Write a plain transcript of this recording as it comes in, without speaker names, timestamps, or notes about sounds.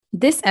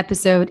This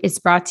episode is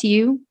brought to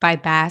you by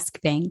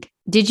Basque Bank.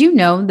 Did you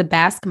know the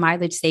Basque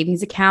Mileage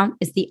Savings Account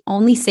is the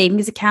only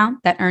savings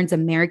account that earns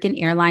American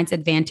Airlines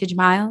Advantage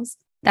miles?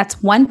 That's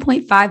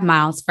 1.5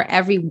 miles for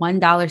every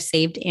 $1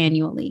 saved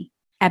annually.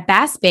 At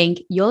Basque Bank,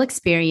 you'll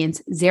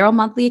experience zero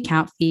monthly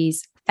account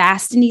fees,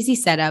 fast and easy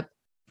setup,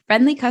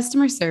 friendly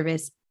customer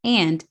service,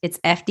 and it's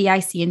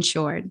FDIC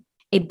insured.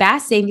 A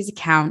Basque savings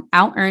account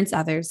out-earns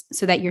others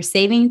so that your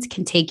savings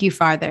can take you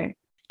farther.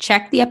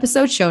 Check the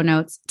episode show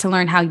notes to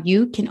learn how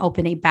you can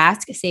open a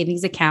Basque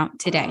savings account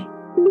today.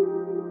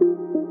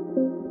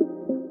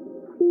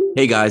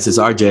 Hey guys, it's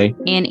RJ.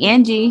 And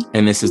Angie.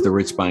 And this is the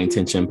Rich by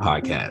Intention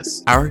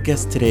podcast. Our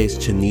guest today is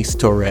Janice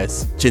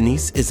Torres.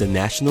 Janice is a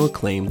national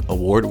acclaimed,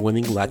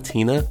 award-winning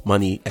Latina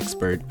money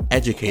expert,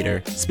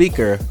 educator,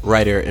 speaker,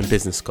 writer, and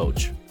business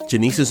coach.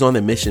 Janice is on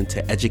a mission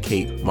to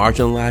educate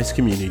marginalized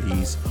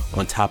communities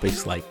on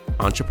topics like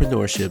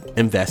entrepreneurship,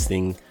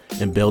 investing,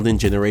 and building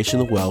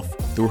generational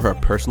wealth through her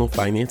personal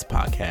finance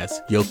podcast,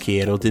 Yo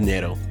Quiero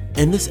Dinero.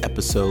 In this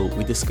episode,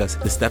 we discuss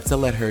the steps that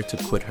led her to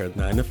quit her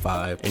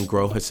 9-to-5 and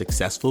grow her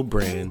successful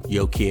brand,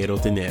 Yo Quiero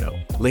Dinero.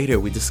 Later,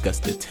 we discuss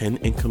the 10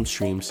 income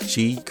streams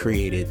she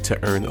created to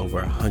earn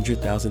over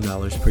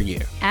 $100,000 per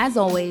year. As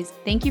always,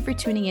 thank you for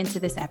tuning into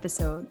this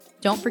episode.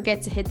 Don't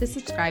forget to hit the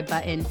subscribe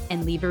button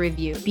and leave a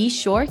review. Be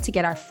sure to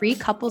get our free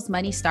Couples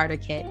Money Starter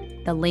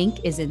Kit. The link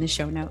is in the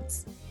show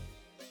notes.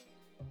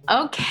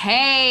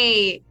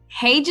 Okay.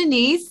 Hey,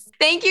 Janice.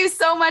 Thank you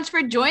so much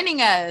for joining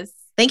us.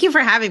 Thank you for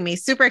having me.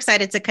 Super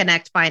excited to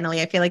connect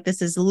finally. I feel like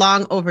this is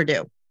long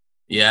overdue.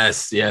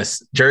 Yes.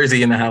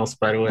 Jersey in the house,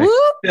 by the way.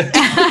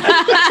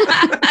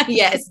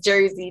 Yes,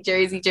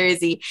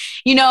 Jersey.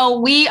 You know,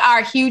 we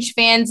are huge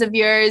fans of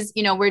yours.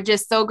 You know, we're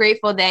just so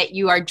grateful that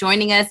you are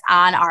joining us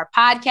on our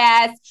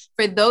podcast.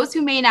 For those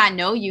who may not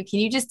know you, can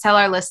you just tell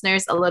our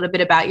listeners a little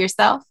bit about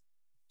yourself?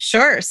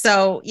 Sure.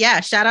 So yeah,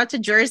 shout out to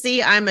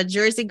Jersey. I'm a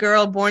Jersey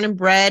girl, born and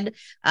bred,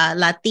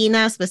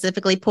 Latina,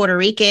 specifically Puerto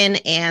Rican,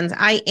 and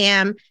I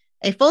am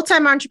a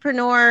full-time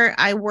entrepreneur.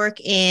 I work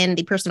in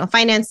the personal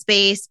finance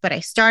space, but I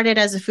started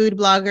as a food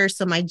blogger.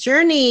 So my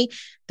journey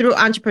through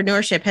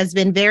entrepreneurship has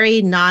been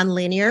very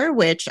non-linear,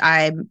 which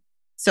I'm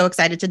so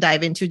excited to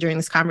dive into during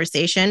this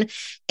conversation.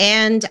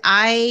 And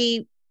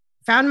I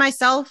found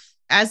myself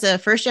as a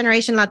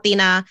first-generation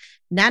Latina,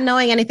 not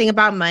knowing anything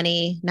about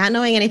money, not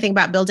knowing anything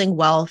about building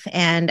wealth.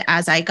 And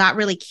as I got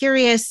really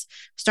curious,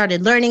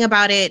 started learning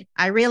about it,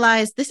 I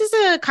realized this is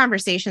a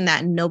conversation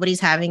that nobody's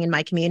having in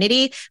my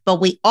community, but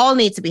we all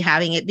need to be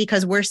having it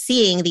because we're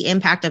seeing the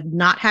impact of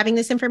not having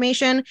this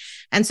information.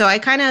 And so I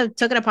kind of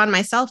took it upon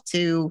myself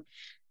to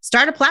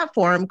start a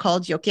platform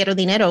called Yo Quiero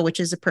Dinero, which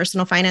is a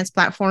personal finance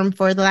platform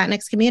for the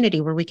Latinx community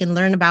where we can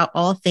learn about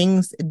all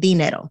things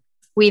dinero.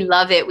 We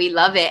love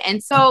it.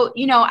 And so,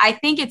 you know, I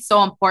think it's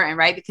so important,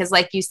 right? Because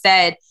like you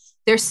said,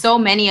 there's so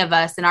many of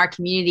us in our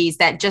communities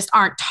that just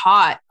aren't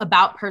taught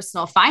about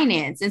personal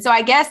finance. And so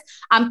I guess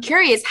I'm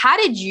curious, how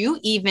did you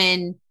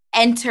even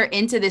enter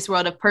into this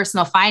world of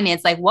personal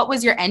finance? Like, what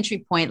was your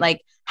entry point?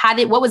 Like,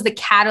 what was the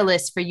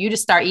catalyst for you to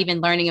start even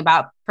learning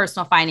about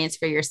personal finance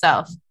for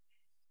yourself?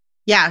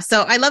 Yeah.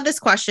 So I love this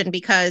question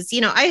because,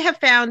 you know, I have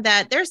found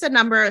that there's a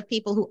number of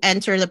people who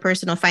enter the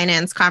personal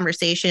finance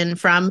conversation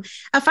from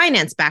a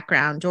finance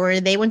background, or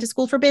they went to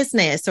school for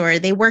business, or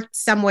they worked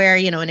somewhere,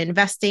 you know, in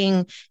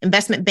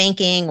investment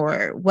banking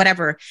or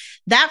whatever.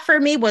 That for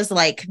me was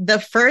like the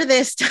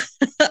furthest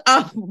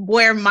of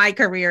where my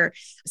career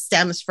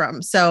stems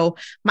from. So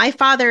my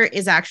father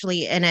is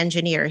actually an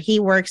engineer. He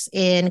works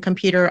in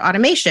computer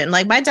automation.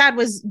 Like my dad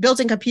was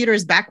building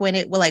computers back when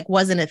it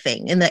wasn't a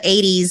thing in the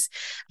 80s.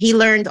 He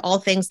learned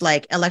all things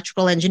like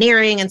electrical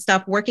engineering and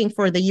stuff working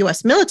for the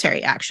US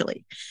military,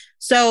 actually.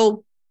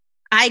 So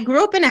I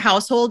grew up in a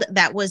household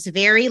that was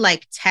very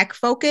like tech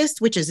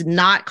focused, which is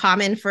not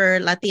common for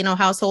Latino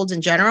households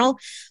in general.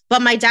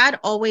 But my dad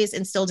always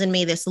instilled in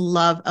me this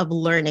love of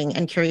learning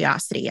and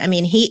curiosity. I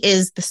mean, he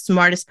is the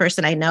smartest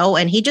person I know.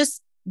 And he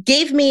just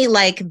gave me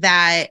like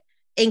that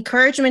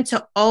encouragement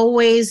to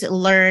always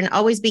learn,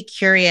 always be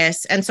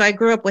curious. And so I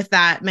grew up with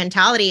that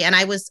mentality, and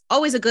I was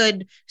always a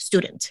good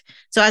student.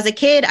 So as a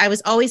kid, I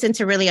was always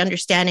into really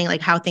understanding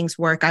like how things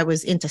work. I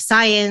was into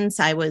science.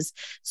 I was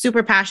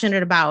super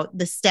passionate about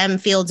the STEM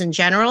fields in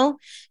general.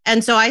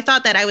 And so I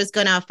thought that I was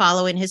going to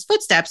follow in his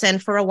footsteps.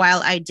 And for a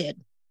while I did.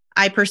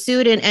 I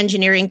pursued an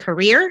engineering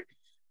career.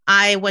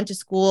 I went to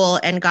school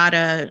and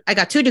I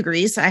got 2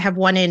 degrees. I have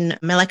one in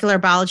molecular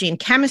biology and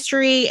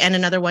chemistry and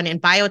another one in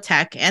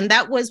biotech. And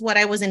that was what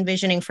I was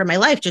envisioning for my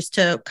life, just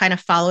to kind of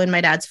follow in my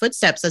dad's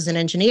footsteps as an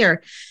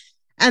engineer.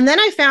 And then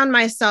I found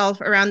myself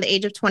around the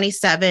age of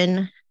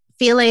 27,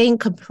 feeling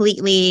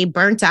completely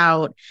burnt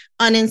out,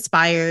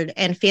 uninspired,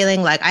 and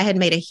feeling like I had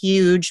made a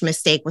huge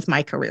mistake with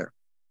my career.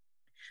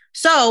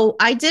 So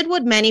I did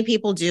what many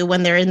people do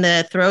when they're in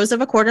the throes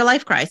of a quarter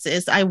life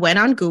crisis. I went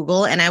on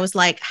Google and I was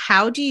like,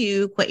 how do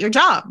you quit your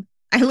job?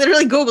 I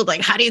literally Googled,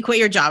 like, how do you quit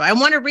your job? I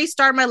want to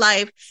restart my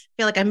life. I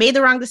feel like I made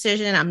the wrong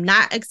decision. I'm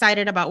not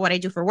excited about what I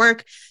do for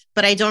work,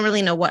 but I don't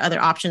really know what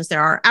other options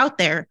there are out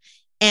there.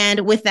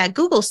 And with that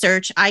Google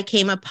search, I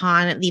came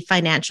upon the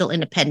financial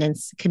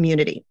independence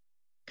community.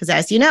 Because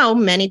as you know,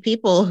 many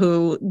people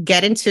who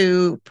get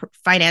into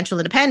financial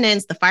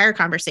independence, the FIRE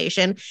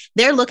conversation,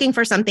 they're looking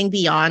for something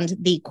beyond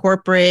the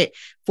corporate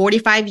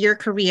 45-year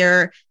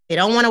career. They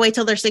don't want to wait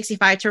till they're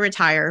 65 to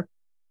retire.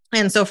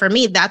 And so for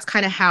me, that's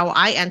kind of how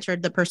I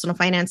entered the personal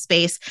finance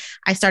space.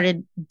 I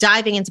started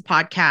diving into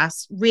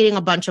podcasts, reading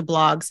a bunch of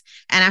blogs.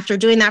 And after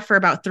doing that for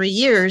about 3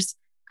 years,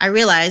 I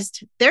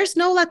realized there's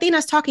no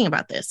Latinas talking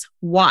about this.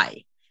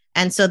 Why?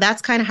 And so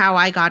that's kind of how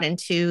I got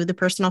into the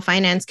personal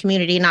finance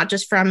community, not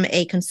just from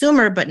a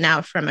consumer, but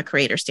now from a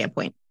creator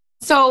standpoint.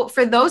 So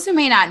for those who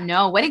may not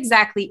know, what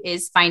exactly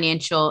is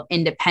financial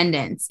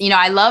independence?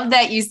 I love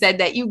that you said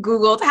that you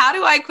Googled, how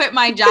do I quit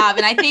my job?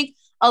 And I think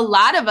a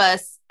lot of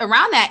us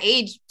around that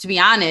age, to be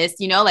honest,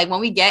 like when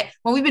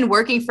we've been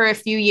working for a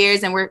few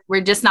years and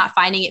we're just not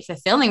finding it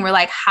fulfilling, we're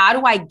like, how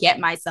do I get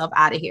myself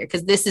out of here?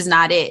 Because this is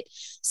not it.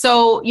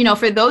 So,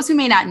 for those who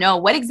may not know,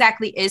 what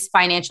exactly is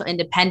financial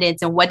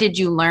independence and what did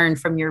you learn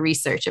from your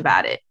research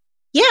about it?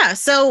 Yeah.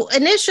 So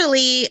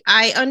initially,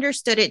 I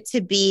understood it to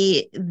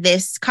be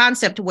this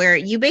concept where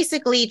you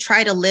basically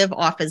try to live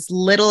off as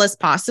little as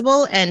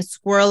possible and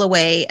squirrel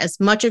away as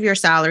much of your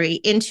salary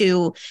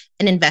into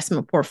an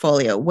investment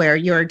portfolio where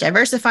you're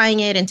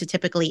diversifying it into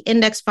typically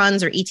index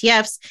funds or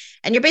ETFs.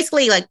 And you're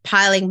basically like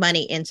piling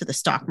money into the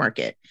stock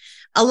market.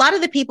 A lot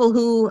of the people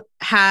who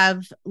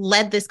have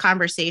led this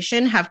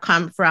conversation have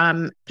come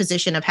from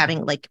position of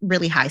having like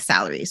really high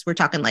salaries. We're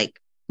talking like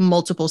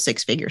multiple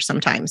six figures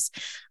sometimes.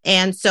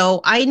 And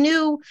so I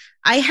knew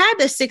I had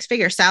this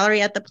 6-figure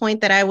salary at the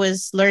point that I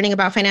was learning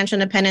about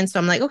financial independence. So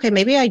I'm like, okay,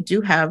 maybe I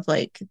do have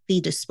like the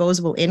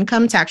disposable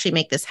income to actually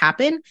make this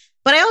happen.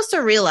 But I also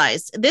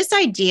realized this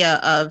idea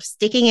of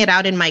sticking it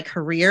out in my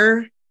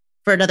career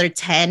for another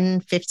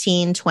 10,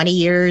 15, 20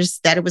 years,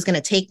 that it was going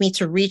to take me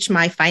to reach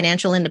my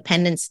financial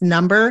independence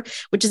number,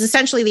 which is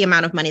essentially the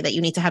amount of money that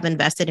you need to have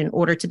invested in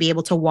order to be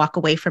able to walk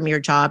away from your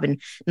job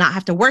and not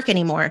have to work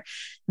anymore.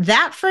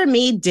 That for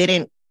me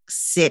didn't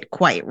sit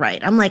quite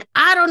right. I'm like,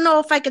 I don't know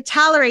if I could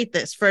tolerate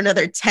this for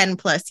another 10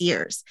 plus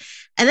years.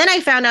 And then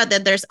I found out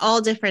that there's all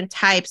different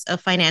types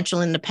of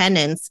financial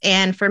independence.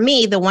 And for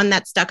me, the one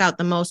that stuck out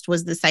the most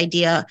was this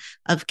idea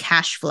of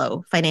cash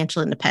flow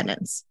financial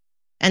independence.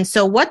 And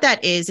so what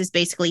that is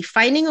basically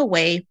finding a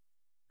way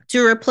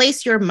to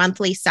replace your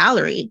monthly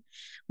salary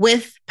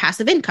with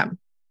passive income.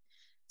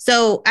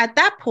 So at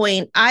that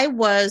point, I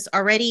was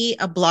already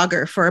a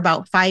blogger for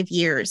about 5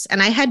 years,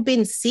 and I had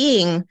been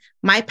seeing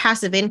my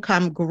passive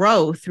income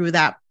grow through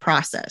that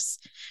process.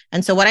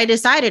 And so what I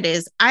decided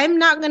is I'm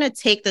not going to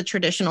take the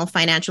traditional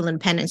financial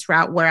independence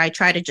route where I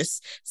try to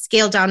just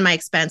scale down my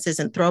expenses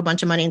and throw a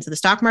bunch of money into the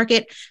stock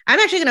market. I'm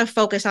actually going to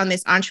focus on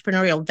this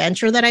entrepreneurial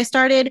venture that I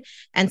started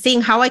and seeing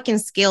how I can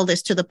scale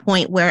this to the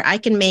point where I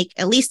can make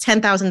at least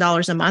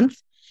 $10,000 a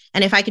month.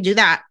 And if I could do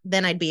that,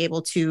 then I'd be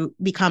able to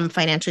become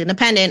financially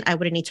independent. I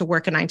wouldn't need to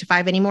work a 9 to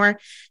 5 anymore.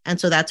 And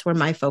so that's where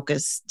my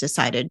focus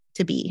decided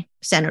to be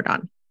centered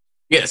on.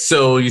 Yeah.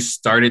 So you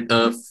started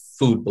the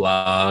food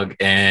blog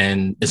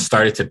and it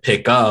started to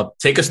pick up.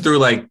 Take us through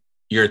like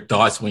your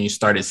thoughts when you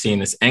started seeing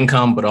this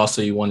income, but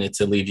also you wanted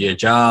to leave your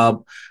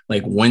job.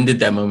 Like when did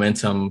that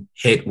momentum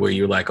hit where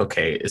you're like,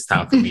 okay, it's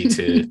time for me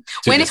to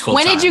when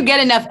did you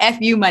get enough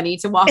FU money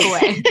to walk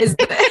away?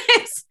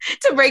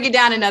 To break it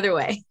down another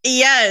way.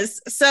 Yes.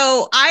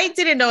 So I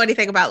didn't know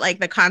anything about like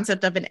the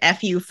concept of an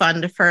FU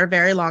fund for a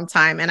very long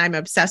time. And I'm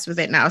obsessed with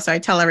it now. So I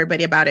tell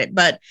everybody about it.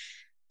 But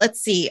let's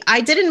see,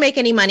 I didn't make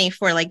any money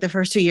for like the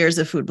first 2 years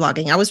of food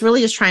blogging. I was really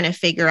just trying to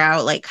figure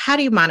out like, how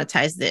do you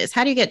monetize this?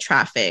 How do you get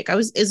traffic?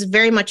 It's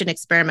very much an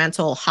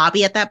experimental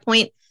hobby at that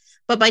point.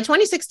 But by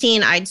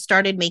 2016, I'd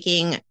started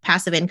making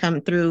passive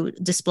income through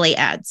display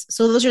ads.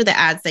 So those are the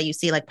ads that you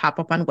see like pop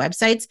up on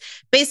websites.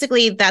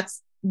 Basically,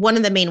 that's one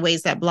of the main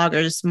ways that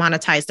bloggers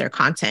monetize their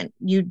content.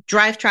 You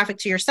drive traffic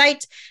to your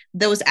site.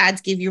 Those ads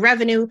give you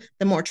revenue.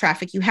 The more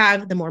traffic you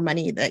have, the more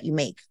money that you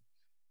make.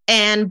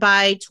 And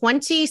by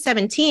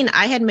 2017,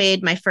 I had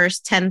made my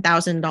first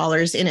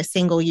 $10,000 in a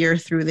single year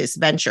through this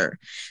venture.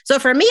 So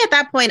for me at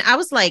that point, I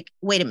was like,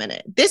 wait a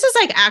minute, this is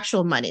like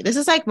actual money. This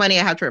is like money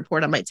I have to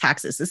report on my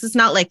taxes. This is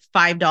not like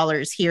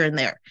 $5 here and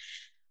there.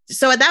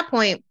 So at that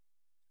point,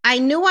 I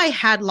knew I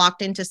had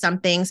locked into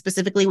something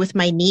specifically with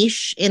my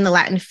niche in the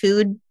Latin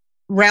food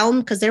realm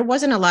because there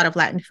wasn't a lot of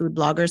Latin food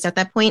bloggers at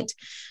that point.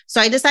 So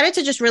I decided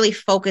to just really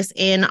focus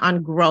in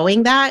on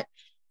growing that.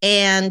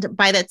 And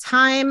by the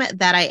time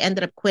that I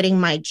ended up quitting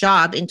my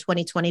job in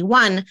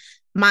 2021,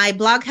 my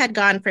blog had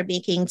gone from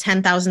making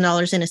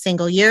 $10,000 in a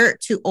single year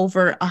to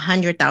over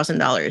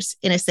 $100,000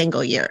 in a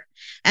single year.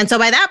 And so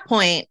by that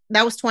point,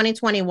 that was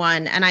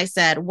 2021. And I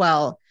said,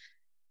 well,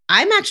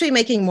 I'm actually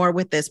making more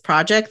with this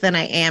project than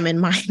I am in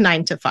my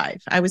 9 to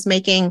 5. I was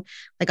making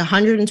like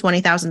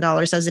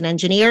 $120,000 as an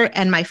engineer,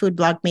 and my food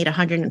blog made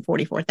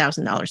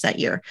 $144,000 that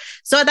year.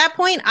 So at that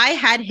point, I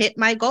had hit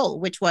my goal,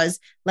 which was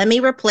let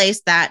me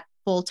replace that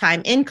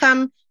full-time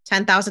income,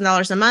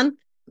 $10,000 a month.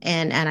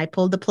 And I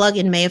pulled the plug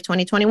in May of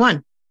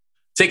 2021.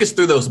 Take us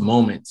through those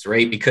moments,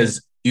 right?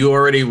 Because you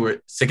already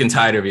were sick and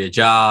tired of your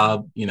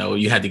job. You know,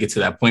 you had to get to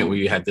that point where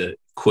you had to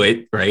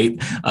quit, right?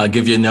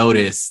 Give your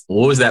notice.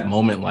 What was that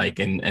moment like?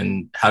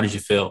 And how did you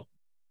feel?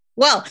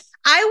 Well,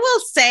 I will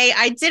say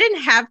I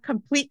didn't have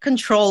complete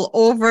control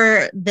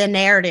over the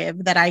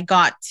narrative that I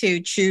got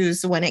to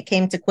choose when it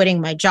came to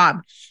quitting my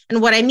job.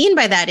 And what I mean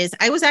by that is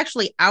I was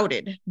actually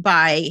outed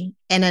by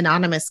an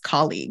anonymous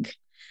colleague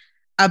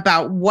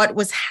about what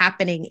was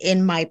happening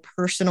in my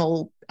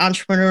personal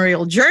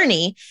entrepreneurial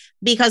journey,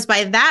 because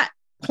by that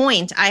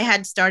point, I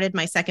had started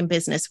my second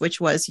business,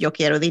 which was Yo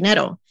Quiero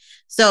Dinero.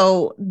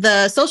 So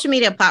the social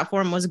media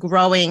platform was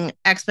growing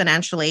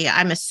exponentially.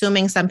 I'm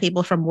assuming some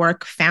people from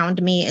work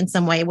found me in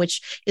some way,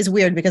 which is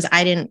weird because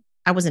I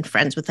wasn't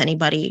friends with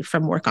anybody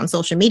from work on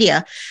social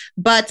media.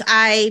 But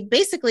I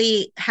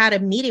basically had a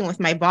meeting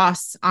with my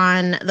boss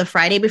on the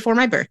Friday before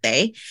my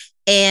birthday.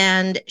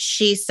 And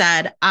she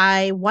said,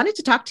 I wanted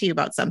to talk to you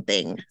about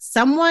something.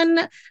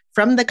 Someone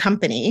from the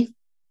company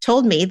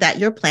told me that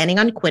you're planning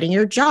on quitting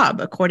your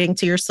job according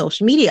to your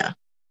social media.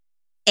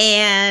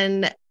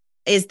 And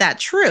is that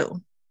true?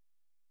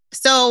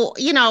 So,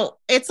 you know,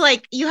 it's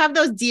like you have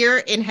those deer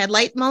in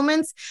headlight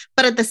moments,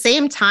 but at the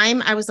same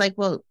time, I was like,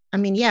 well, I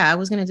mean, yeah, I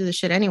was going to do this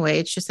shit anyway.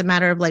 It's just a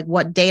matter of like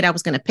what date I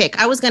was going to pick.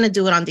 I was going to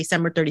do it on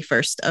December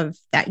 31st of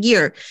that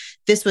year.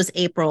 This was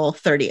April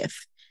 30th.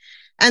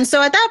 And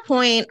so at that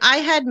point, I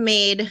had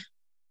made,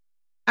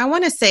 I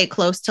want to say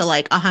close to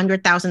like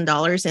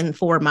 $100,000 in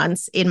 4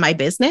 months in my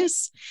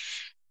business.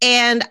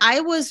 And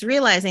I was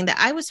realizing that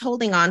I was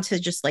holding on to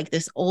just like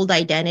this old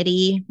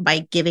identity by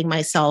giving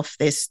myself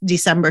this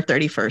December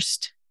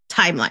 31st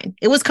timeline.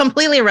 It was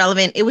completely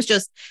irrelevant. It was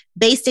just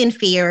based in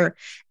fear.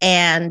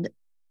 And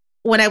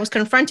when I was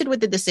confronted with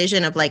the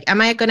decision of like,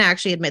 am I going to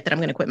actually admit that I'm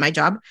going to quit my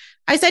job?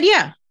 I said,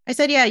 yeah.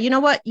 You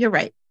know what? You're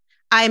right.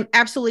 I'm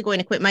absolutely going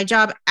to quit my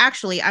job.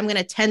 Actually, I'm going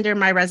to tender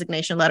my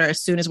resignation letter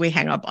as soon as we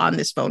hang up on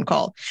this phone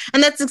call.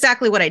 And that's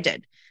exactly what I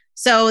did.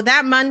 So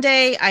that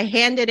Monday, I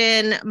handed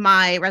in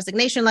my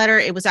resignation letter.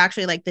 It was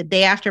actually like the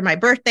day after my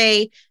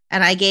birthday.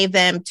 And I gave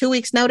them 2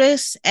 weeks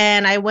notice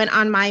and I went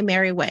on my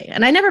merry way.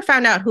 And I never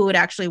found out who it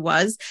actually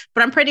was,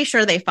 but I'm pretty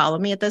sure they follow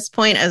me at this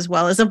point, as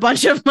well as a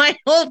bunch of my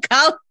old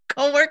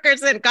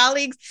coworkers and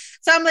colleagues.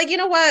 So I'm like, you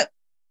know what?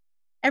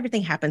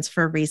 Everything happens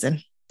for a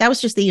reason. That was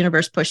just the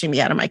universe pushing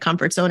me out of my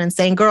comfort zone and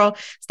saying, girl,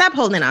 stop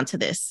holding on to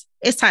this.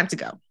 It's time to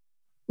go.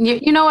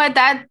 You know what?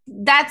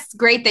 That's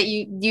great that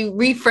you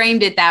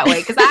reframed it that way.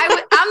 Because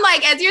I'm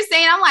like, as you're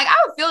saying, I'm like, I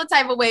would feel the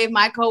type of way if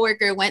my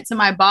coworker went to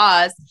my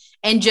boss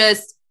and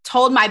just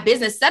told my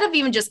business instead of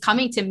even just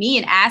coming to me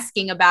and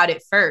asking about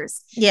it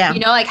first. Yeah. You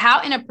know, like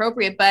how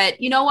inappropriate.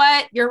 But you know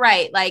what? You're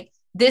right. Like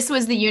this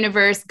was the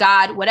universe,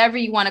 God, whatever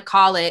you want to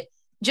call it,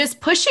 just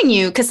pushing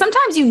you. Because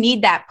sometimes you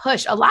need that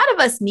push. A lot of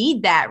us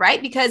need that,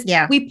 right? Because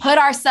we put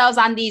ourselves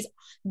on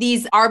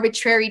these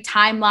arbitrary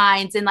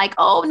timelines and like,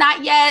 oh,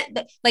 not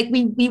yet. Like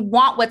we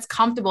want what's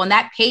comfortable, and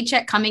that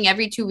paycheck coming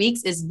every 2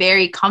 weeks is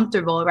very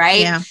comfortable.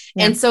 Right. Yeah.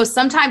 And so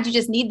sometimes you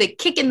just need the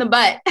kick in the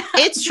butt.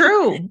 It's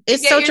true.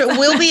 It's so true.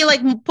 We'll be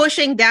like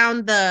pushing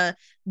down the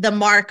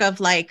mark of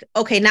like,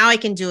 okay, now I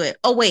can do it.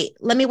 Oh, wait,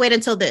 let me wait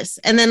until this.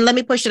 And then let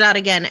me push it out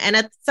again. And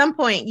at some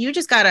point you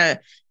just got to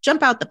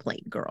jump out the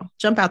plane, girl,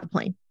 jump out the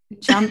plane.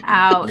 Jump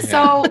out.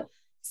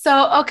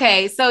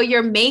 Okay. So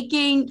you're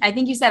making, I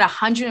think you said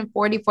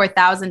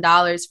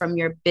 $144,000 from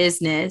your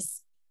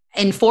business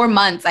in 4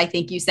 months, I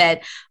think you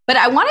said. But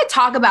I want to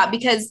talk about,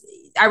 because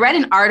I read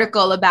an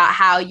article about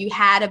how you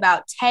had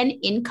about 10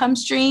 income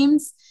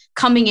streams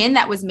coming in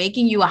that was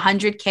making you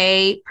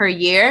 $100K per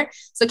year.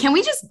 So can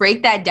we just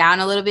break that down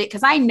a little bit?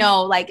 Because I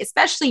know, like,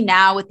 especially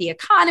now with the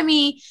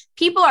economy,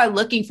 people are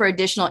looking for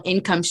additional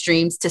income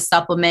streams to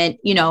supplement,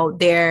 you know,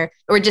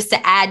 or just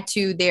to add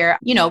to their,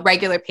 you know,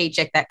 regular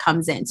paycheck that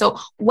comes in. So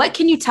what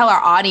can you tell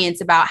our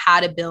audience about how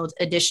to build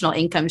additional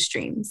income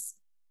streams?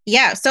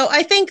 Yeah. So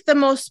I think the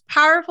most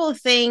powerful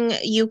thing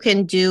you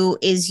can do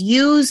is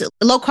use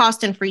low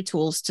cost and free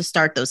tools to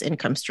start those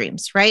income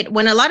streams, right?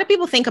 When a lot of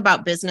people think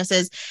about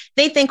businesses,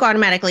 they think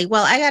automatically,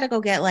 well, I got to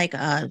go get like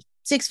a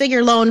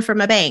 6-figure loan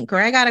from a bank, or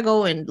I got to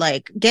go and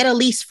like get a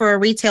lease for a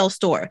retail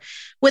store.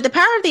 With the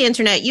power of the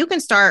internet, you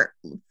can start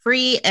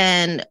free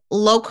and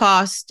low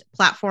cost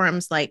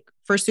platforms like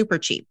for super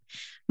cheap.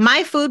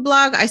 My food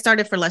blog, I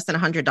started for less than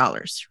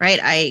 $100, right?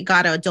 I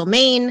got a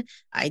domain.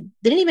 I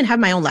didn't even have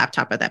my own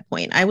laptop at that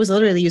point. I was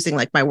literally using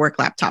like my work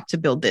laptop to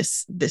build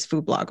this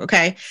food blog,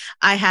 okay?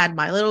 I had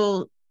my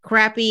little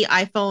crappy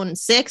iPhone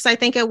 6, I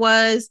think it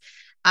was.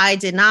 I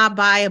did not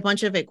buy a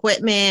bunch of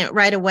equipment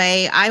right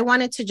away. I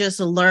wanted to just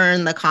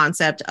learn the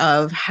concept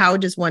of how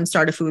does one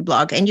start a food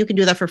blog? And you can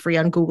do that for free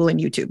on Google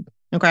and YouTube,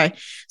 okay?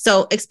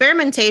 So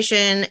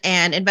experimentation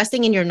and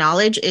investing in your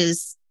knowledge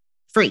is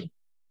free.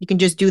 You can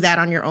just do that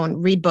on your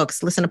own, read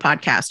books, listen to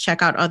podcasts,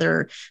 check out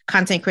other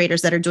content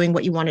creators that are doing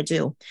what you want to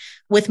do.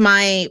 With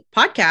my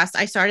podcast,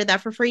 I started that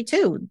for free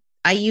too.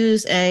 I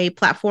use a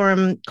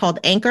platform called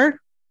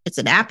Anchor. It's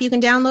an app you can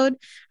download.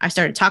 I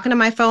started talking to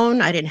my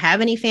phone. I didn't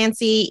have any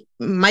fancy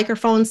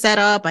microphone set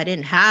up. I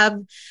didn't have,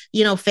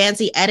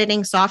 fancy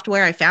editing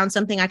software. I found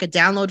something I could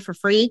download for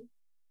free.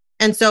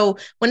 And so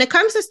when it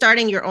comes to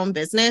starting your own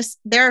business,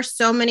 there are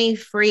so many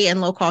free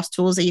and low cost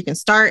tools that you can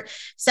start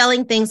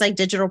selling things like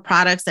digital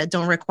products that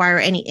don't require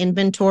any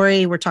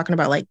inventory. We're talking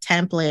about like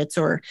templates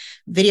or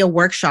video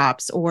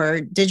workshops or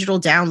digital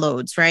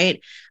downloads,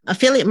 right?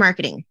 Affiliate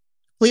marketing,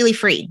 completely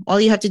free. All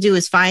you have to do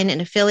is find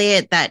an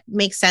affiliate that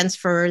makes sense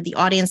for the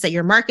audience that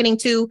you're marketing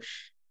to.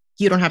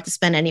 You don't have to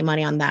spend any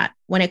money on that.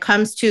 When it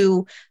comes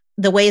to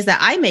the ways that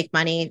I make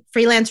money,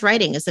 freelance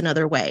writing is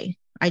another way.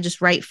 I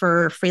just write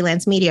for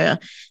freelance media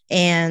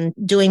and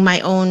doing my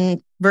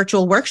own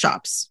virtual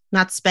workshops,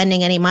 not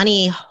spending any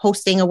money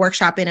hosting a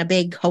workshop in a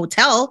big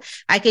hotel.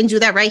 I can do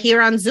that right here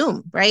on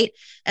Zoom, right?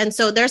 And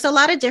so there's a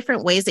lot of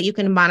different ways that you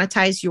can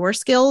monetize your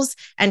skills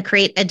and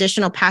create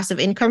additional passive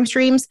income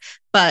streams.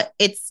 But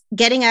it's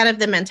getting out of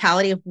the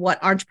mentality of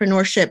what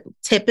entrepreneurship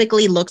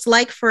typically looks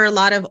like for a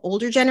lot of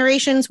older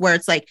generations, where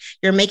it's like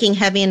you're making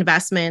heavy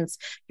investments,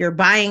 you're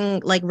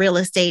buying like real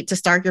estate to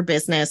start your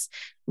business.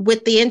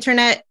 With the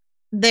internet,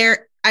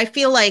 I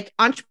feel like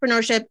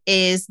entrepreneurship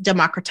is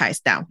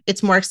democratized now.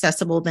 It's more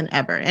accessible than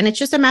ever. And it's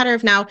just a matter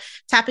of now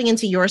tapping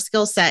into your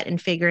skill set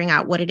and figuring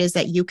out what it is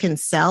that you can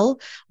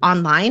sell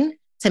online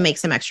to make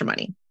some extra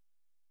money.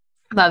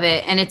 Love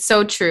it. And it's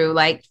so true.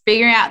 Like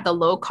figuring out the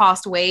low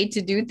cost way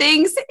to do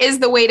things is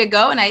the way to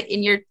go.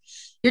 And you're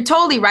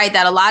totally right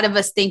that a lot of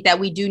us think that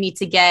we do need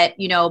to get,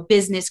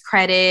 business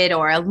credit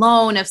or a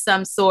loan of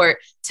some sort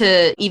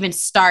to even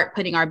start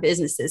putting our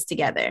businesses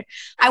together.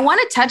 I want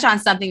to touch on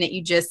something that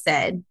you just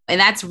said, and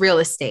that's real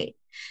estate.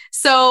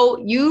 So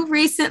you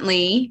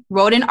recently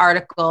wrote an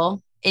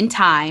article in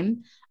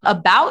Time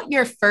about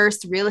your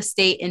first real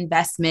estate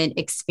investment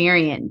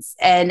experience.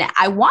 And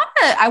I want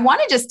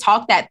to just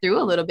talk that through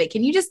a little bit.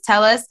 Can you just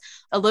tell us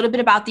a little bit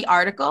about the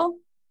article?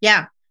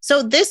 Yeah.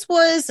 So this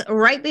was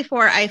right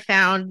before I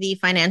found the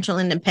financial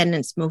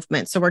independence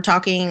movement. So we're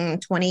talking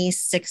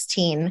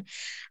 2016.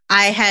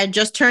 I had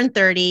just turned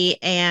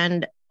 30,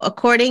 and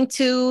according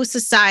to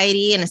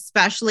society, and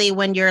especially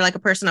when you're like a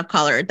person of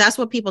color, that's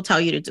what people tell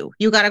you to do.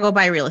 You got to go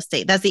buy real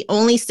estate. That's the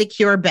only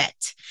secure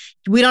bet.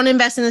 We don't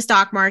invest in the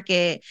stock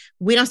market.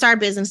 We don't start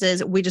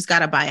businesses. We just got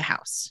to buy a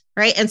house.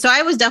 Right. And so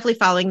I was definitely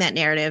following that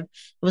narrative.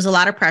 It was a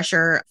lot of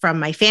pressure from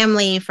my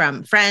family,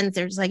 from friends.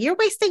 They're just like, you're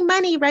wasting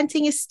money.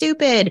 Renting is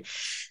stupid.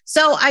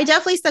 So I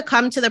definitely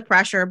succumbed to the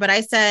pressure, but I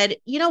said,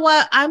 you know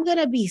what? I'm going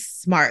to be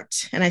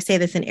smart. And I say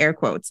this in air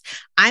quotes.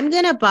 I'm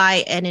going to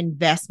buy an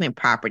investment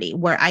property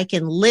where I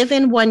can live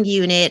in one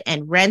unit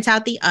and rent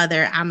out the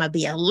other. I'm going to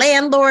be a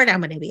landlord.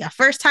 I'm going to be a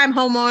first-time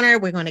homeowner.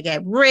 We're going to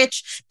get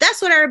rich.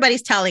 That's what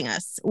everybody's telling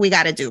us we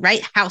got to do,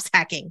 right? House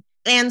hacking.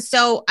 And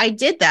so I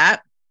did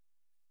that.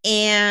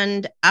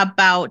 And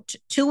about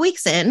 2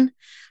 weeks in,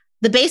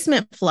 the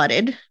basement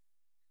flooded.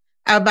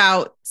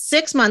 About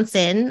 6 months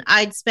in,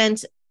 I'd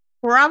spent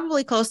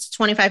probably close to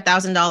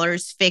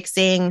 $25,000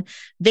 fixing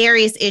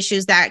various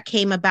issues that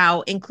came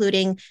about,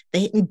 including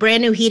the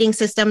brand new heating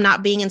system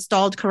not being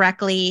installed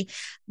correctly.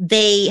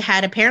 They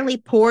had apparently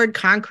poured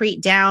concrete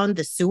down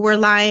the sewer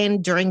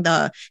line during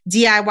the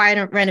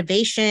DIY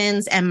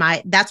renovations. And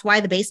that's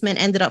why the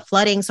basement ended up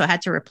flooding. So I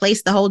had to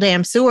replace the whole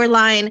damn sewer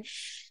line.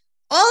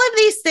 All of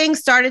these things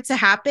started to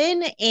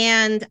happen,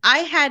 and I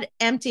had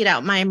emptied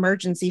out my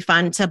emergency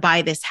fund to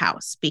buy this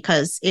house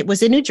because it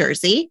was in New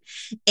Jersey,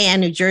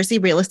 and New Jersey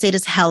real estate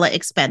is hella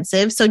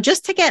expensive. So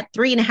just to get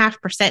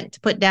 3.5%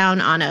 to put down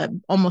on a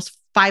almost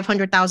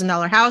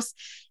 $500,000 house,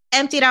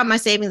 emptied out my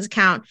savings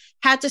account,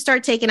 had to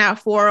start taking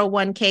out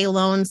 401k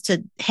loans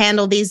to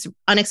handle these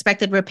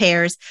unexpected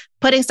repairs,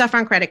 putting stuff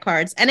on credit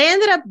cards. And I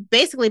ended up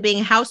basically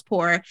being house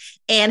poor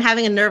and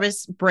having a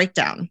nervous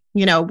breakdown,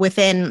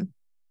 within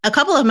a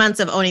couple of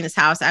months of owning this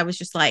house. I was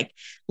just like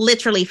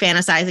literally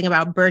fantasizing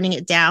about burning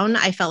it down.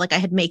 I felt like I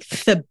had made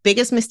the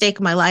biggest mistake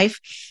of my life.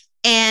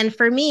 And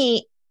for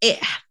me,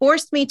 it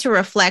forced me to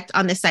reflect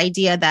on this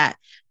idea that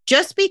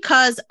just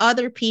because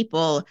other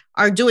people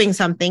are doing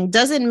something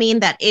doesn't mean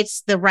that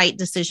it's the right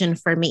decision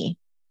for me.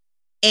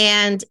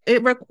 And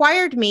it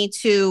required me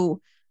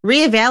to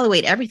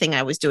reevaluate everything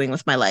I was doing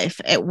with my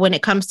life when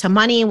it comes to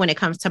money, when it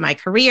comes to my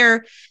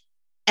career.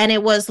 And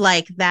it was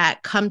like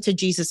that come to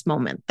Jesus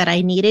moment that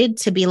I needed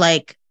to be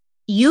like,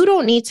 you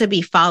don't need to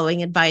be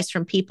following advice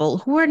from people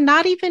who are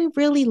not even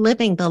really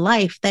living the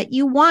life that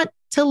you want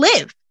to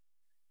live,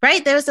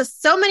 right? There's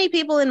so many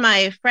people in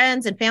my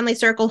friends and family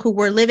circle who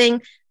were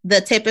living the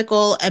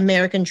typical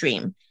American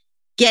dream,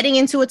 getting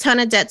into a ton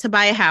of debt to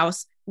buy a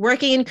house,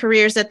 working in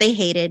careers that they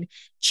hated,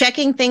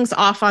 checking things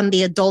off on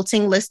the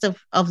adulting list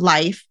of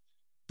life,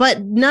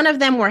 but none of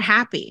them were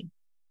happy.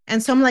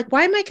 And so I'm like,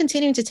 why am I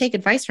continuing to take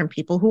advice from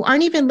people who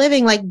aren't even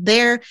living like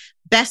their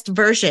best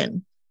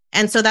version?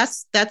 And so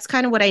that's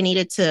kind of what I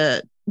needed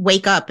to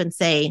wake up and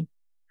say,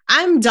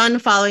 I'm done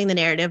following the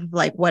narrative of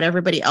like what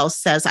everybody else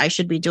says I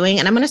should be doing.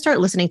 And I'm going to start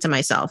listening to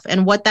myself.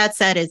 And what that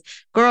said is,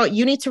 girl,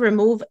 you need to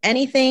remove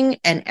anything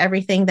and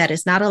everything that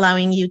is not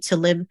allowing you to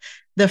live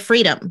the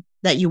freedom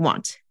that you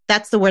want.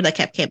 That's the word that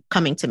kept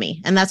coming to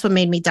me. And that's what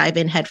made me dive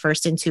in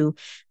headfirst into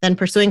then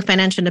pursuing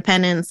financial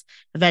independence,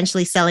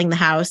 eventually selling the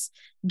house,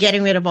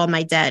 getting rid of all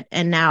my debt.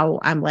 And now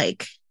I'm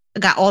like,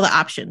 got all the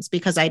options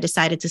because I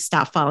decided to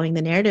stop following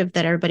the narrative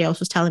that everybody else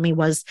was telling me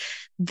was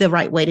the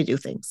right way to do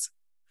things.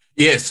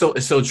 Yeah, so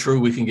it's so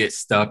true. We can get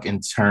stuck in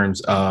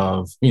terms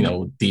of,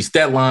 these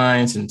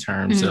deadlines, in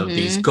terms of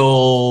these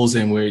goals,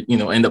 and we're,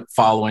 end up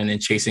following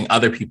and chasing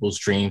other people's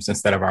dreams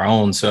instead of our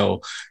own.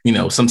 So,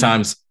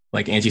 sometimes,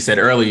 like Angie said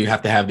earlier, you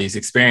have to have these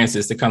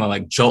experiences to kind of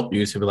like jolt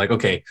you to be like,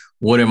 okay,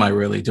 what am I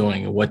really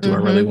doing? And what do I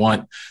really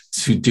want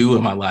to do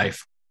in my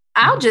life?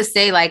 I'll just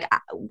say, like,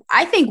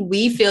 I think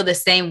we feel the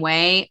same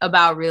way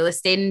about real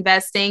estate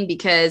investing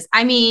because,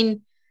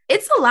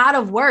 it's a lot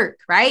of work,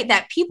 right?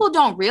 That people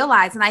don't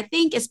realize. And I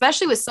think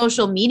especially with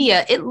social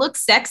media, it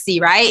looks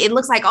sexy, right? It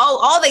looks like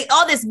all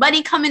this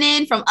money coming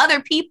in from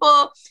other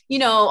people,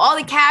 all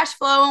the cash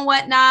flow and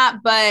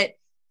whatnot. But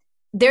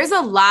there's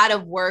a lot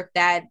of work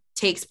that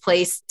takes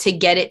place to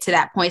get it to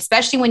that point,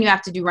 especially when you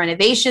have to do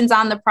renovations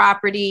on the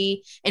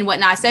property and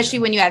whatnot, especially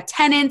when you have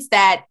tenants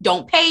that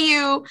don't pay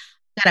you.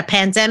 Got a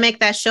pandemic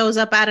that shows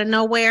up out of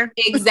nowhere.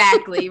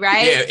 Exactly,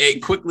 right? Yeah,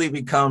 it quickly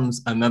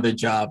becomes another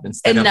job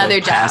instead of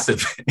a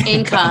passive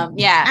income.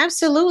 Yeah,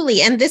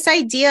 absolutely. And this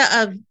idea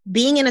of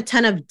being in a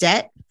ton of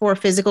debt for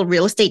physical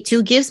real estate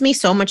too gives me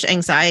so much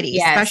anxiety,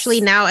 especially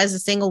now as a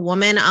single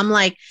woman. I'm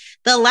like,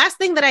 the last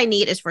thing that I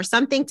need is for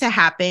something to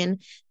happen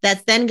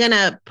that's then going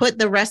to put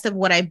the rest of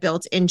what I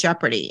built in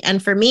jeopardy.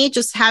 And for me,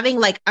 just having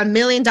like $1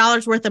 million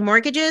worth of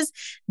mortgages,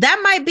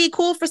 that might be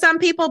cool for some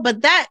people,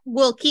 but that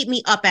will keep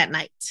me up at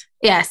night.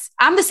 Yes,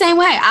 I'm the same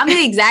way. I'm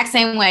the exact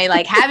same way.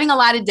 Like having a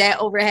lot of debt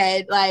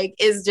overhead, like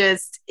is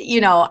just,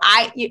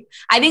 I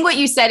think what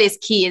you said is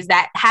key, is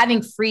that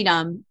having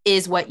freedom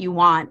is what you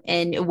want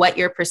and what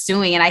you're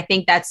pursuing. And I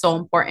think that's so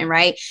important,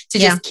 right? To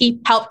just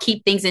help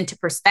keep things into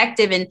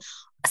perspective. And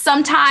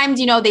sometimes,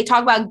 they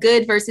talk about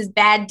good versus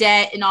bad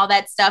debt and all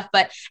that stuff.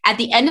 But at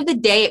the end of the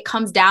day, it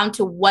comes down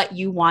to what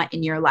you want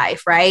in your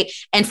life, right?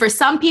 And for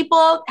some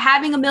people,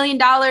 having $1 million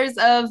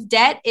of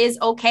debt is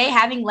okay.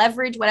 Having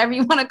leverage, whatever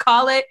you want to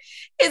call it,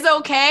 is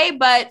okay.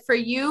 But for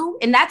you,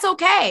 and that's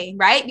okay,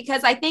 right?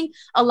 Because I think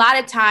a lot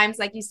of times,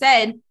 like you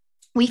said,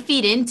 we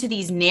feed into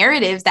these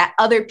narratives that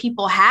other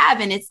people have.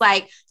 And it's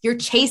like you're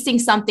chasing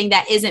something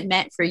that isn't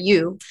meant for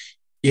you.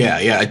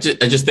 Yeah. I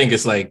just think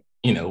it's like,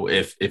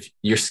 if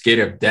you're scared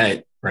of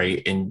debt,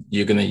 right, and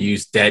you're going to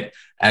use debt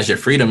as your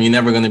freedom, you're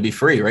never going to be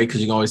free, right?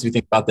 Because you're going to always be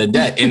thinking about the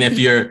debt. And if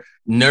you're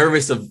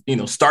nervous of,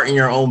 starting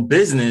your own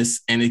business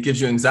and it gives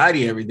you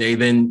anxiety every day,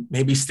 then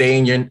maybe stay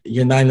in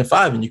your 9 to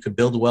 5 and you could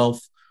build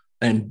wealth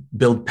and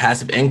build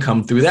passive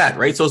income through that,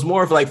 right? So it's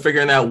more of like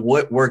figuring out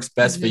what works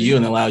best for you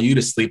and allow you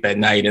to sleep at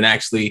night and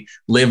actually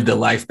live the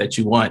life that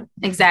you want.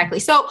 Exactly.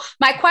 So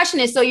my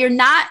question is, so you're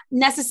not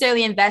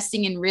necessarily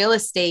investing in real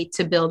estate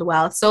to build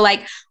wealth. So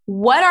like,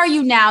 what are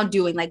you now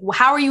doing? Like,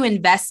 how are you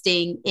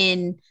investing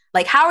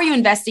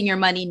your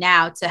money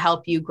now to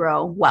help you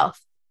grow wealth?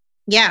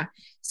 Yeah.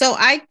 So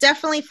I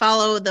definitely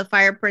follow the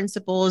FIRE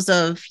principles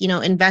of,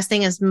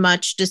 investing as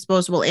much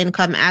disposable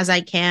income as I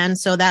can.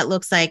 So that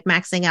looks like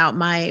maxing out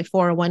my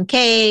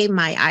 401k,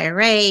 my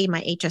IRA,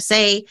 my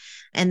HSA,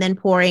 and then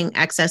pouring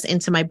excess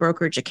into my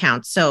brokerage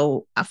account.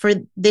 So for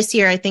this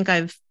year, I think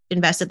I've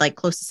invested like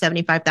close to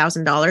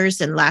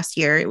 $75,000. And last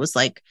year it was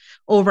like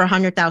over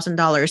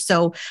 $100,000.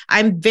 So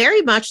I'm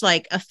very much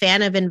like a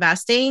fan of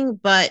investing,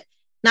 but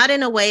not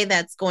in a way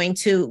that's going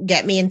to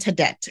get me into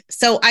debt.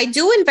 So I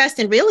do invest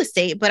in real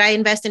estate, but I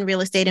invest in real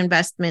estate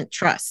investment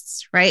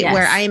trusts, right? Yes.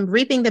 Where I am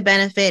reaping the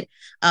benefit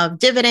of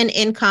dividend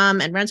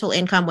income and rental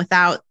income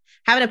without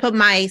having to put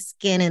my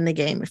skin in the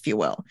game, if you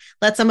will.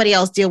 Let somebody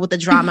else deal with the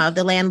drama of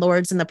the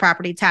landlords and the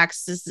property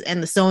taxes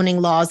and the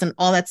zoning laws and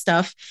all that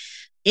stuff.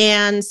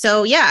 And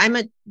so, I'm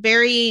a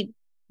very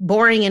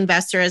boring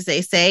investor, as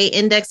they say: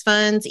 index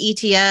funds,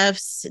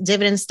 ETFs,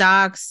 dividend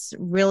stocks,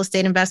 real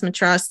estate investment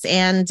trusts.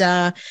 And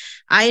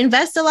I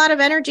invest a lot of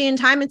energy and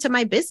time into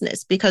my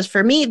business because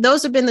for me,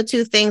 those have been the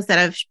two things that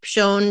have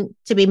shown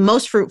to be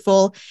most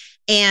fruitful.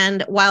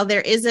 And while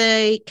there is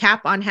a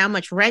cap on how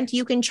much rent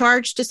you can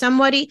charge to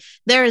somebody,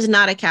 there is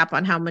not a cap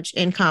on how much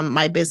income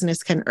my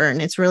business can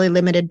earn. It's really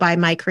limited by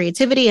my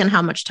creativity and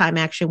how much time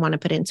I actually want to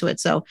put into it.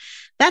 So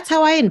that's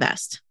how I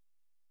invest.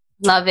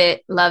 Love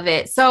it. Love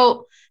it.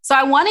 So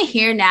I want to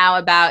hear now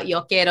about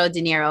Yo Quiero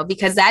Dinero,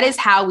 because that is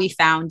how we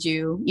found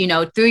you,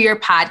 through your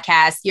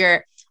podcast,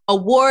 your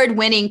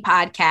award-winning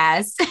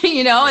podcast,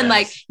 and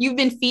like you've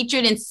been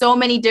featured in so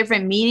many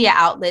different media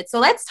outlets. So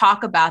let's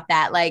talk about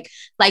that. Like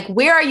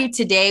where are you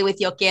today with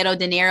Yo Quiero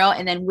Dinero,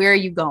 and then where are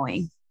you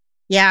going?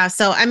 Yeah.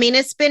 So,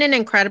 it's been an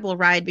incredible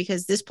ride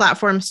because this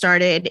platform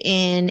started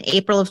in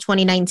April of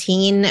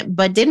 2019,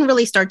 but didn't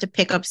really start to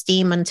pick up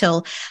steam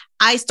until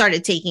I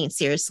started taking it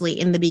seriously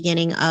in the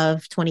beginning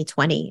of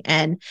 2020.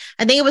 And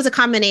I think it was a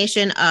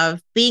combination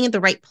of being in the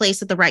right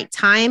place at the right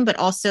time, but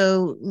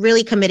also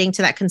really committing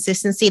to that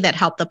consistency that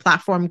helped the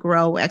platform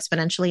grow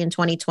exponentially in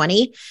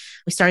 2020.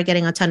 We started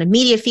getting a ton of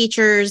media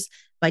features.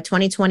 By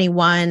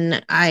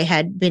 2021, I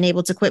had been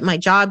able to quit my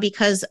job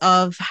because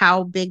of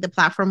how big the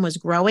platform was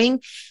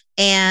growing.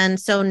 And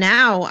so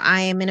now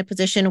I am in a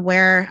position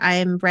where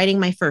I'm writing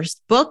my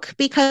first book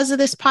because of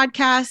this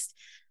podcast.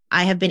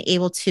 I have been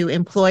able to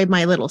employ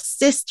my little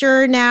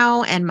sister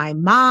now and my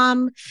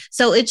mom.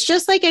 So it's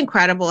just like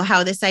incredible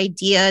how this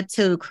idea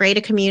to create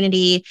a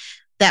community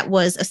that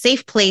was a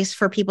safe place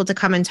for people to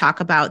come and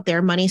talk about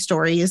their money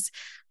stories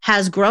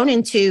has grown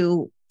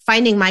into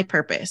finding my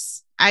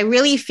purpose. I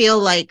really feel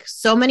like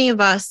so many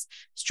of us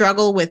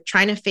struggle with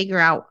trying to figure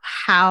out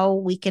how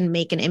we can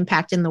make an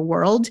impact in the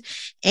world.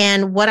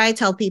 And what I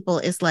tell people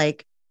is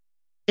like,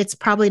 it's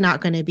probably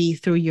not going to be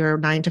through your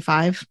 9 to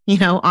 5,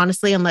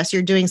 honestly, unless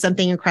you're doing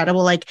something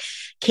incredible like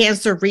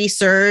cancer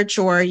research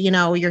or,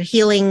 you're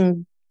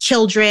healing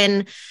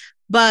children.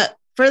 But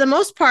for the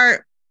most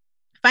part,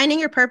 finding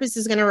your purpose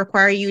is going to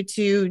require you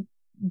to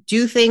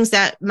do things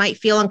that might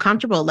feel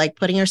uncomfortable, like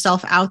putting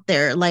yourself out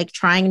there, like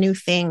trying new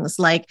things,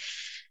 like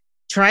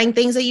trying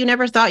things that you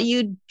never thought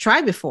you'd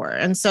try before.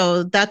 And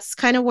so that's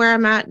kind of where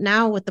I'm at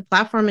now with the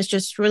platform, is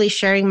just really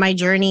sharing my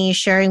journey,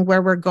 sharing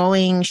where we're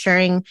going,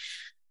 sharing,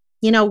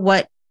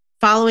 what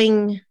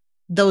following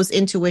those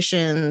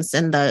intuitions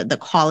and the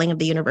calling of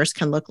the universe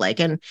can look like.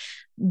 And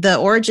the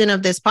origin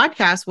of this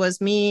podcast was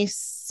me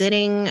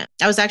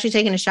I was actually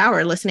taking a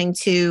shower listening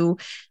to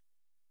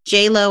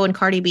J-Lo and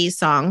Cardi B's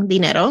song,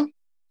 Dinero.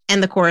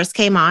 And the chorus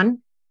came on,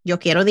 Yo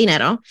quiero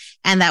dinero.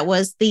 And that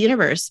was the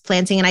universe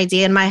planting an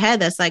idea in my head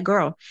that's like,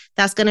 girl,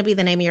 that's going to be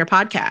the name of your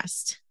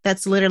podcast.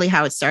 That's literally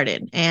how it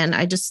started. And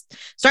I just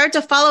started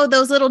to follow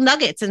those little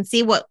nuggets and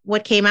see what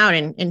came out.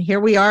 And here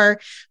we are,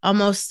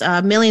 almost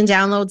 1 million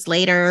downloads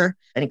later,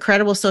 an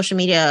incredible social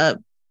media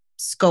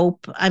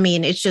scope. I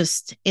mean, it's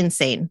just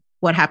insane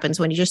what happens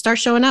when you just start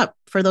showing up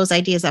for those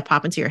ideas that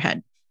pop into your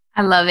head.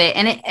 I love it.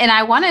 And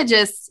I want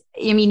to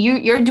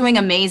you're doing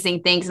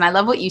amazing things. And I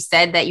love what you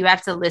said, that you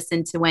have to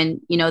listen to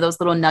when, those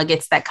little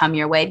nuggets that come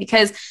your way,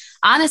 because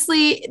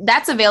honestly,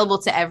 that's available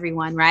to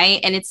everyone.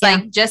 Right. And it's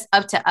like just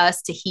up to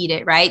us to heed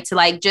it, right. To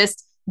like,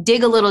 just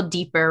dig a little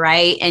deeper.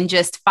 Right. And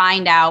just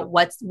find out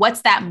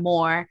what's that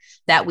more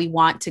that we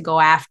want to go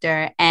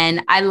after.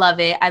 And I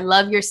love it. I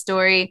love your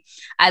story.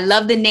 I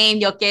love the name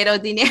Yo quiero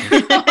dinero.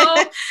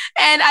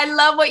 And I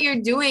love what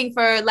you're doing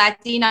for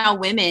Latina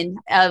women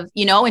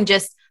and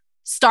just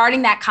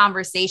starting that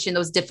conversation,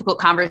 those difficult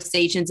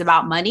conversations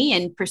about money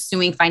and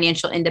pursuing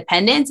financial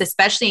independence,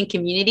 especially in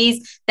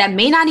communities that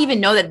may not even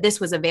know that this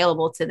was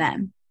available to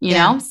them, you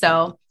know?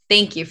 So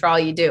thank you for all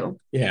you do.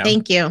 Yeah.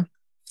 Thank you.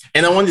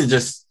 And I wanted to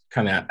just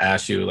kind of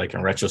ask you, like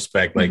in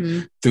retrospect, like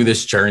through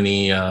this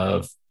journey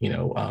of,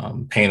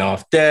 paying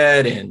off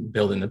debt and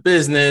building a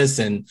business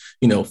and,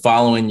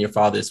 following your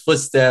father's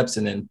footsteps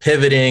and then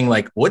pivoting,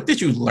 like what did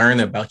you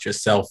learn about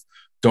yourself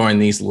during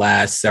these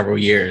last several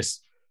years?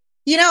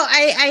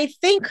 I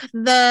think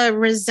the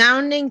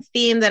resounding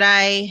theme that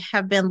I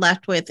have been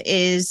left with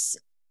is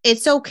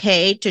it's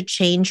okay to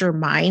change your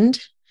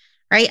mind,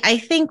 right? I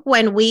think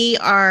when we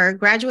are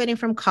graduating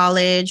from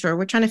college or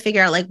we're trying to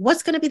figure out like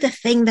what's going to be the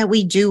thing that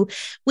we do,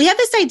 we have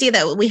this idea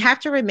that we have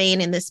to remain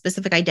in this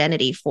specific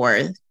identity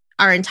for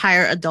our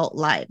entire adult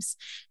lives.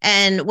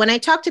 And when I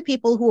talk to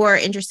people who are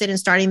interested in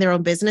starting their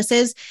own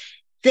businesses,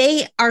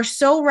 they are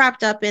so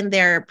wrapped up in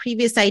their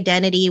previous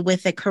identity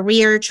with a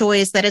career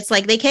choice that it's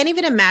like they can't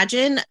even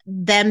imagine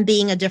them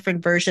being a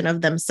different version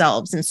of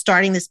themselves and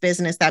starting this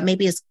business that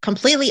maybe is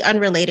completely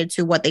unrelated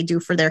to what they do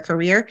for their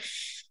career.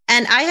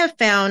 And I have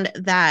found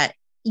that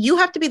you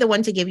have to be the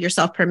one to give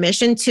yourself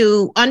permission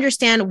to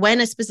understand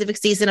when a specific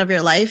season of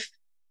your life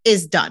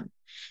is done.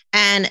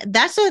 And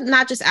that's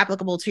not just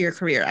applicable to your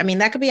career. I mean,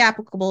 that could be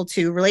applicable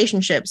to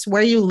relationships,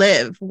 where you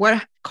live,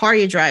 what car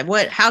you drive,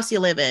 what house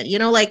you live in,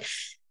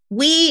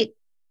 we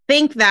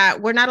think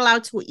that we're not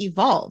allowed to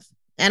evolve.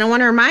 And I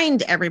want to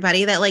remind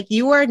everybody that like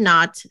you are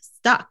not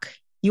stuck.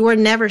 You are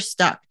never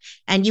stuck.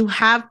 And you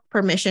have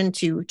permission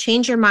to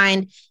change your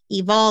mind,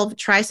 evolve,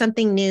 try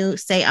something new,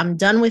 say, I'm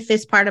done with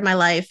this part of my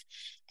life.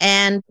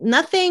 And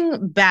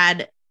nothing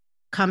bad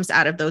comes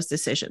out of those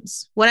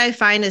decisions. What I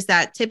find is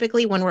that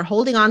typically when we're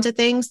holding on to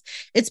things,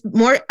 it's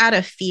more out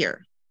of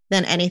fear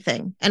than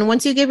anything. And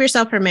once you give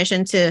yourself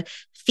permission to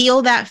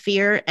feel that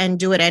fear and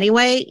do it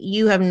anyway,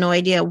 you have no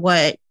idea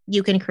what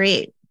you can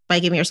create by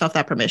giving yourself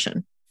that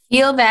permission.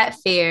 Feel that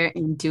fear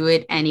and do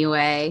it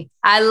anyway.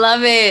 I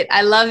love it.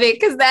 I love it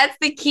because that's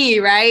the key,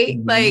 right?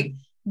 Like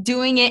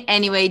doing it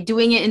anyway,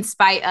 doing it in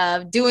spite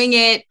of, doing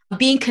it,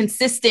 being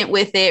consistent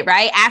with it,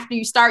 right? After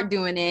you start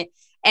doing it.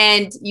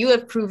 And you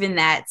have proven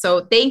that.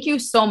 So thank you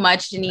so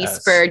much,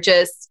 Janice, for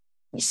just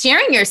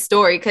sharing your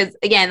story. Because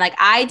again, like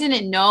I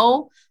didn't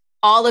know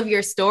all of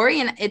your story,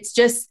 and it's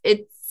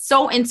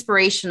so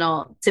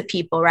inspirational to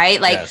people,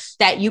 right? Like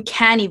that you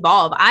can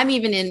evolve. I'm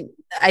even in,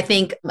 I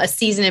think, a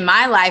season in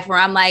my life where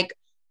I'm like,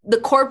 the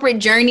corporate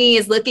journey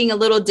is looking a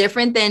little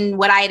different than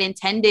what I had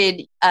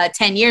intended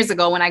 10 years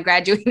ago when I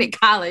graduated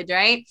college,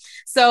 right?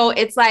 So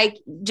it's like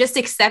just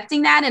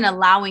accepting that and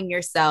allowing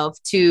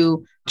yourself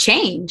to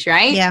change,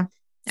 right? Yeah,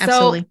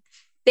 absolutely. So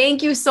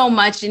thank you so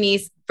much,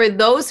 Janice. For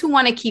those who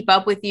want to keep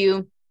up with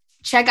you,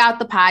 check out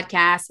the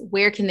podcast.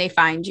 Where can they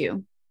find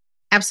you?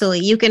 Absolutely.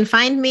 You can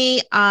find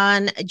me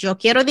on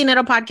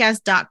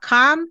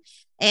YoQuieroDineroPodcast.com,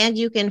 and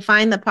you can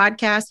find the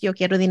podcast Yo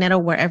Quiero Dinero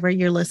wherever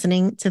you're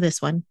listening to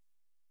this one.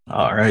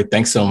 All right.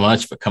 Thanks so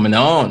much for coming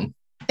on.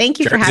 Thank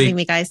you for having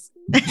me, guys.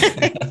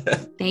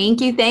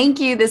 Thank you. Thank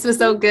you. This was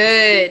so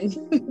good.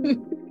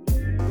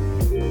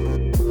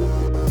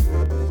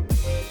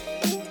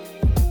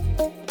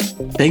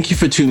 Thank you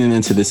for tuning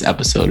into this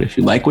episode. If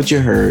you like what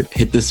you heard,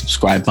 hit the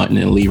subscribe button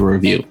and leave a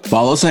review.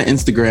 Follow us on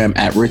Instagram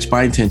at Rich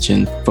by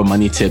Intention for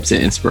money tips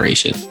and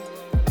inspiration.